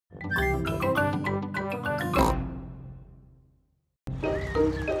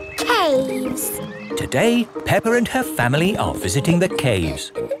caves. Today, Peppa and her family are visiting the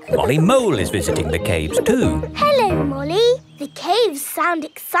caves. Molly Mole is visiting the caves too. Hello, Molly. The caves sound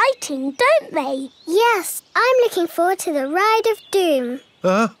exciting, don't they? Yes, I'm looking forward to the Ride of Doom.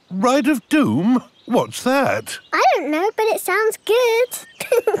 Ride of Doom? What's that? I don't know, but it sounds good.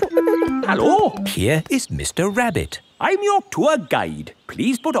 Hello, Here is Mr. Rabbit. I'm your tour guide.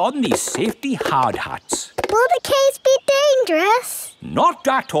 Please put on these safety hard hats. Will the caves be dangerous? Not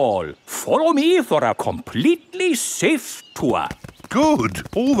at all. Follow me for a completely safe tour. Good.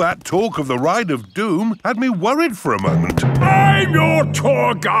 All that talk of the Ride of Doom had me worried for a moment. I'm your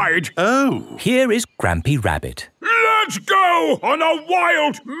tour guide. Oh. Here is Grampy Rabbit. Let's go on a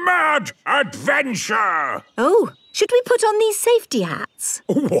wild, mad adventure. Oh, should we put on these safety hats?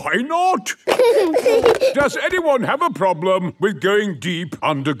 Why not? Does anyone have a problem with going deep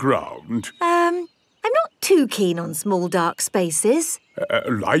underground? I'm not too keen on small dark spaces.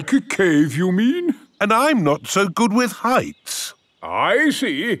 Like a cave, you mean? And I'm not so good with heights. I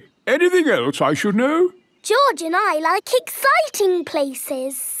see. Anything else I should know? George and I like exciting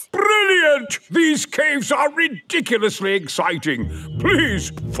places. Brilliant! These caves are ridiculously exciting.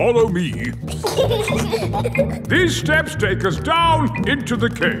 Please follow me. These steps take us down into the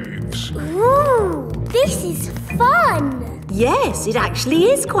caves. Ooh, this is fun. Yes, it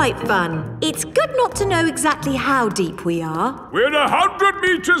actually is quite fun. It's good not to know exactly how deep we are. We're 100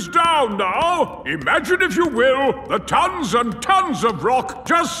 meters down now. Imagine, if you will, the tons and tons of rock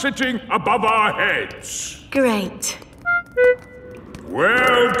just sitting above our heads. Great.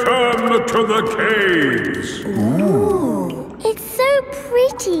 Welcome to the caves. Ooh, it's so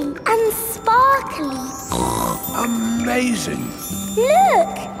pretty and sparkly. Amazing.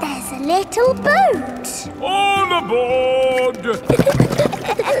 Look, there's a little boat. All aboard!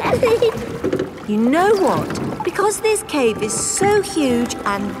 You know what? Because this cave is so huge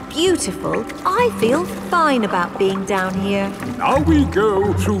and beautiful, I feel fine about being down here. Now we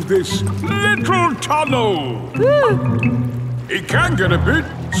go through this little tunnel. It can get a bit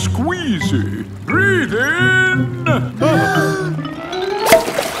squeezy. Breathe in.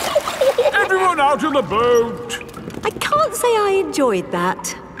 Everyone out of the boat. I can't say I enjoyed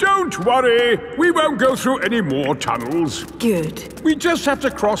that. Don't worry. We won't go through any more tunnels. Good. We just have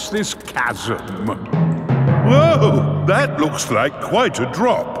to cross this chasm. Whoa, that looks like quite a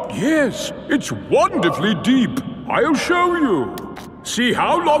drop. Yes, it's wonderfully deep. I'll show you. See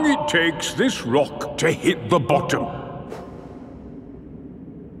how long it takes this rock to hit the bottom.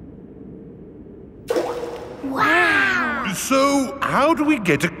 Wow. So, how do we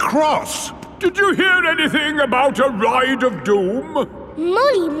get across? Did you hear anything about a Ride of Doom?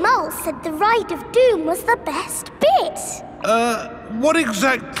 Molly Mole said the Ride of Doom was the best bit. What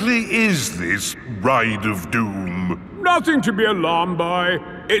exactly is this Ride of Doom? Nothing to be alarmed by.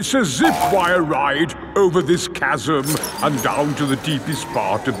 It's a zip wire ride over this chasm and down to the deepest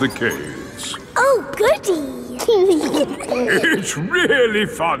part of the caves. Oh, goody. It's really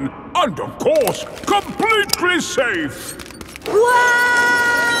fun and, of course, completely safe.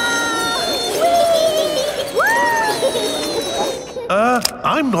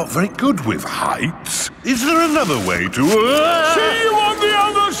 I'm not very good with heights. Is there another way to... See you on the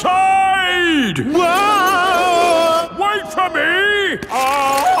other side! Whoa! Wait for me!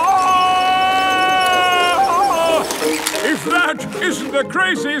 If that isn't the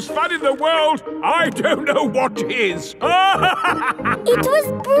craziest fun in the world, I don't know what is. It was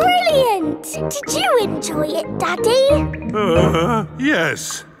brilliant. Did you enjoy it, Daddy?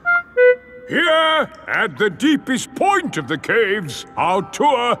 Yes. Here, at the deepest point of the caves, our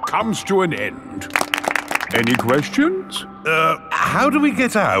tour comes to an end. Any questions? How do we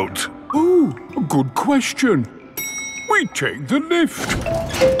get out? Oh, a good question. We take the lift.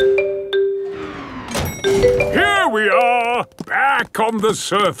 Here we are, back on the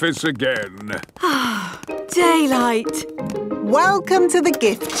surface again. Daylight. Welcome to the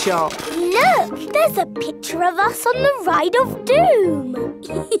gift shop. Look, there's a picture of us on the Ride of Doom.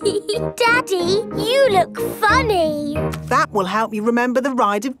 Daddy, you look funny. That will help you remember the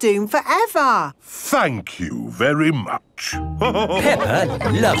Ride of Doom forever. Thank you very much. Peppa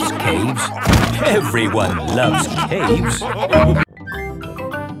loves caves. Everyone loves caves.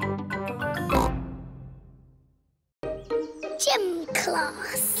 Gym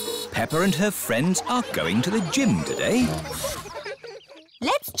class. Peppa and her friends are going to the gym today.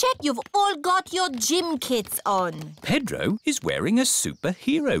 Let's check you've all got your gym kits on. Pedro is wearing a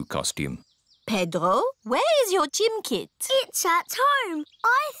superhero costume. Pedro, where is your gym kit? It's at home.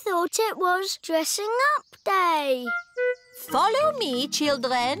 I thought it was dressing up day. Follow me,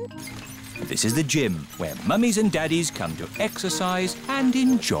 children. This is the gym, where mummies and daddies come to exercise and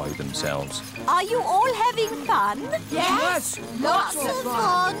enjoy themselves. Are you all having fun? Yes, lots of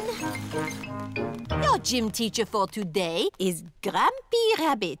fun. Your gym teacher for today is Grampy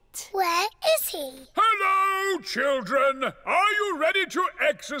Rabbit. Where is he? Hello, children. Are you ready to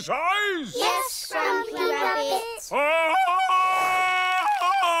exercise? Yes, Grampy Rabbit.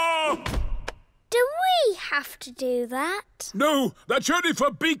 Do we have to do that? No, that's only for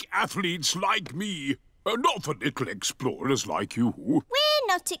big athletes like me. Not for little explorers like you. We're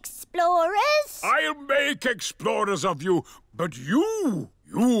not explorers. I'll make explorers of you, but you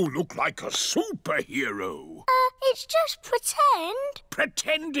look like a superhero. It's just pretend.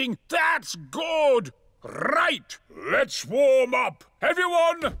 Pretending, that's good. Right, let's warm up.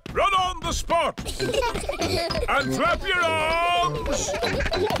 Everyone, run on the spot. And flap your arms.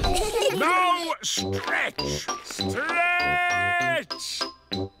 Now stretch. Stretch.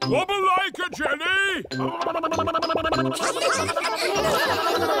 Wobble like a jelly.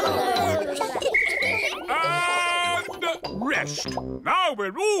 And rest. Now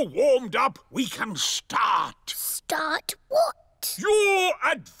we're all warmed up, we can start. Start what? Your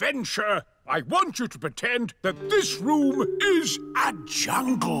adventure. I want you to pretend that this room is a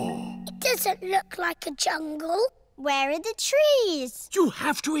jungle. It doesn't look like a jungle. Where are the trees? You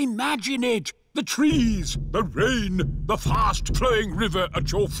have to imagine it. The trees, the rain, the fast-flowing river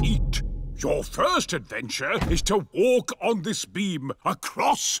at your feet. Your first adventure is to walk on this beam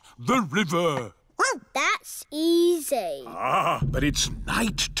across the river. That's easy. But it's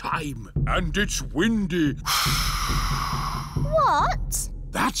night time and it's windy. What?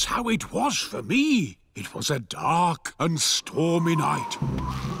 That's how it was for me. It was a dark and stormy night.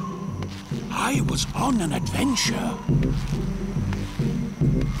 I was on an adventure.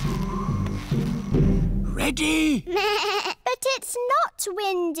 Ready? But it's not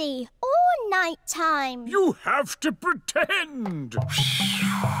windy or nighttime. You have to pretend.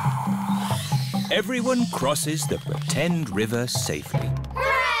 Everyone crosses the pretend river safely.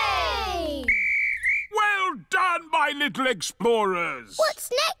 Hooray! Well done, my little explorers. What's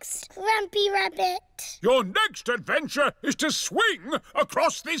next, Grampy Rabbit? Your next adventure is to swing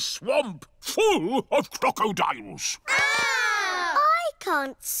across this swamp full of crocodiles. I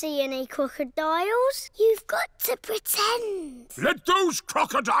can't see any crocodiles. You've got to pretend. Let those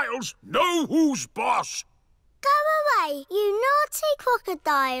crocodiles know who's boss. Go away, you naughty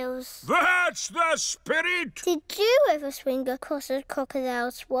crocodiles. That's the spirit. Did you ever swing across a crocodile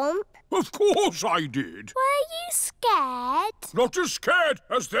swamp? Of course I did. Were you scared? Not as scared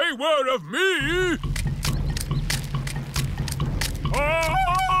as they were of me.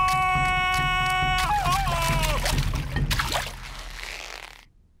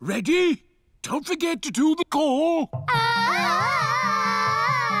 Ready? Don't forget to do the call.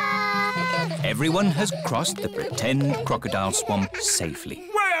 Everyone has crossed the pretend crocodile swamp safely.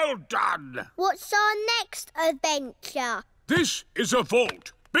 Well done. What's our next adventure? This is a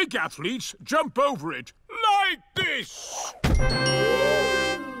vault. Big athletes jump over it like this.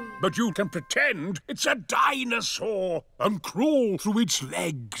 But you can pretend it's a dinosaur and crawl through its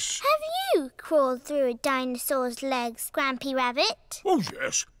legs. Have you crawled through a dinosaur's legs, Grampy Rabbit? Oh,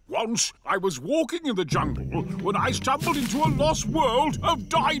 yes. Once I was walking in the jungle when I stumbled into a lost world of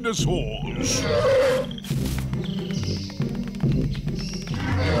dinosaurs.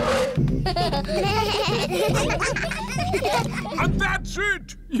 And that's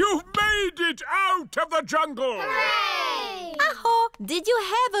it! You've made it out of the jungle! Hooray! Aho, did you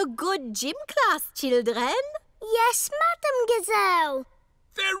have a good gym class, children? Yes, Madam Gazelle.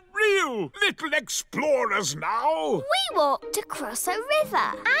 They're real little explorers now. We walked across a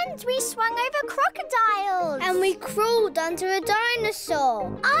river. And we swung over crocodiles. And we crawled under a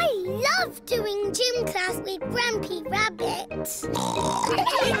dinosaur. I love doing gym class with Grampy Rabbit.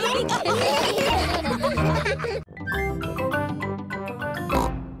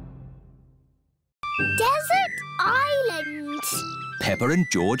 Desert Island. Peppa and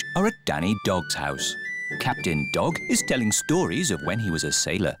George are at Danny Dog's house. Captain Dog is telling stories of when he was a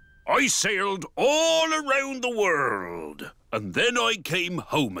sailor. I sailed all around the world, and then I came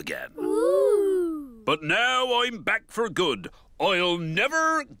home again. Ooh. But now I'm back for good. I'll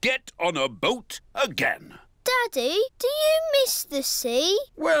never get on a boat again. Daddy, do you miss the sea?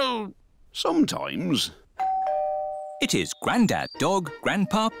 Well, sometimes. It is Grandad Dog,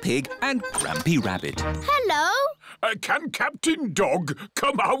 Grandpa Pig and Grampy Rabbit. Hello. Can Captain Dog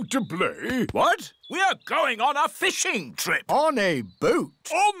come out to play? What? We are going on a fishing trip. On a boat?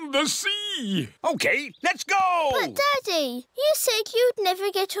 On the sea! OK, let's go! But Daddy, you said you'd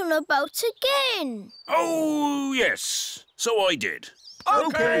never get on a boat again. Oh, yes, so I did.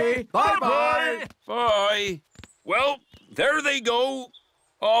 OK. Bye-bye. Bye. Well, there they go.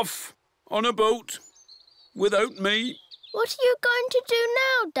 Off on a boat. Without me. What are you going to do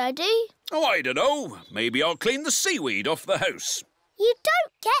now, Daddy? Oh, I don't know. Maybe I'll clean the seaweed off the house. You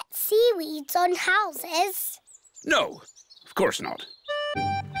don't get seaweeds on houses. No, of course not.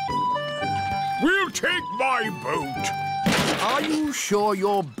 We'll take my boat. Are you sure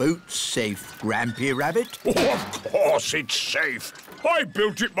your boat's safe, Grampy Rabbit? Oh, of course it's safe. I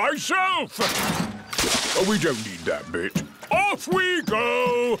built it myself. Oh, we don't need that bit. Off we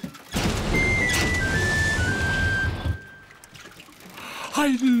go.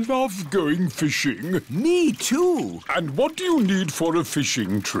 I love going fishing. Me too. And what do you need for a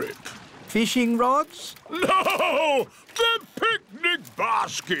fishing trip? Fishing rods? No! The picnic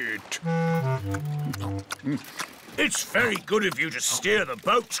basket! It's very good of you to steer the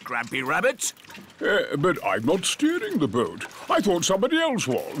boats, Grampy Rabbit. But I'm not steering the boat. I thought somebody else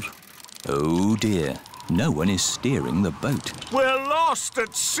was. Oh dear, no one is steering the boat. We're lost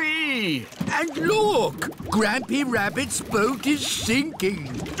at sea. And look! Grampy Rabbit's boat is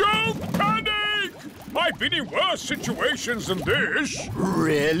sinking. Don't panic! I've been in worse situations than this.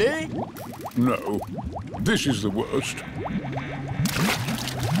 Really? No, this is the worst.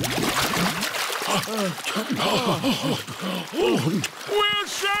 We're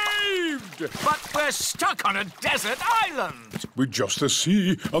saved! But we're stuck on a desert island. With just the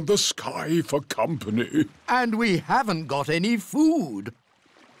sea and the sky for company. And we haven't got any food.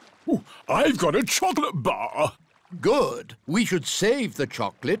 Ooh, I've got a chocolate bar. Good. We should save the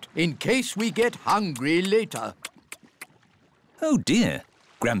chocolate in case we get hungry later. Oh dear,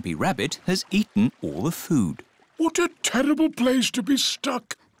 Grampy Rabbit has eaten all the food. What a terrible place to be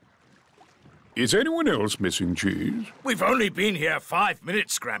stuck. Is anyone else missing cheese? We've only been here 5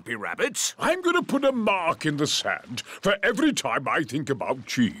 minutes, Grampy Rabbit. I'm going to put a mark in the sand for every time I think about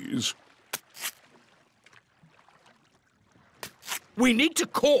cheese. We need to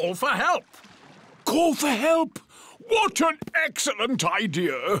call for help. Call for help? What an excellent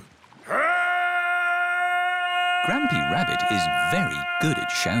idea! Grampy Rabbit is very good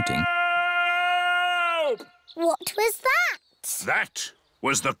at shouting. Help! What was that? That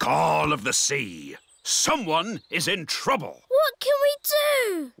was the call of the sea. Someone is in trouble. What can we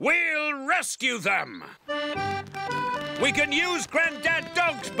do? We'll rescue them. We can use Grandad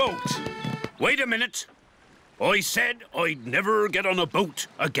Dog's boat. Wait a minute. I said I'd never get on a boat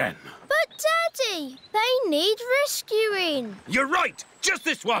again. But, Daddy, they need rescuing. You're right. Just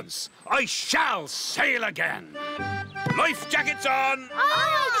this once. I shall sail again. Life jackets on.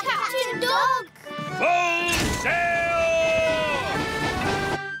 Aye, Captain Dog. Full sail!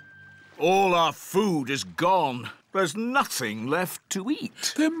 All our food is gone. There's nothing left to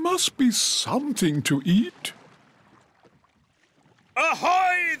eat. There must be something to eat.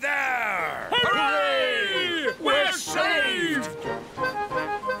 Ahoy there! Hooray! We're saved!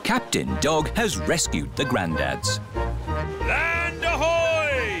 Captain Dog has rescued the Granddads. Land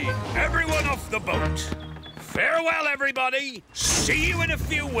ahoy! Everyone off the boat. Farewell, everybody. See you in a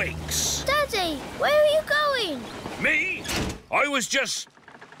few weeks. Daddy, where are you going? Me? I was just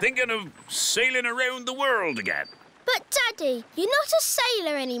thinking of sailing around the world again. But, Daddy, you're not a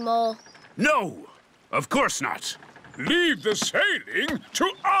sailor anymore. No, of course not. Leave the sailing to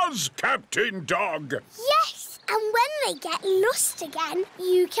us, Captain Dog. Yes, and when they get lost again,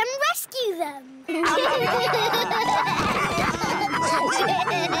 you can rescue them.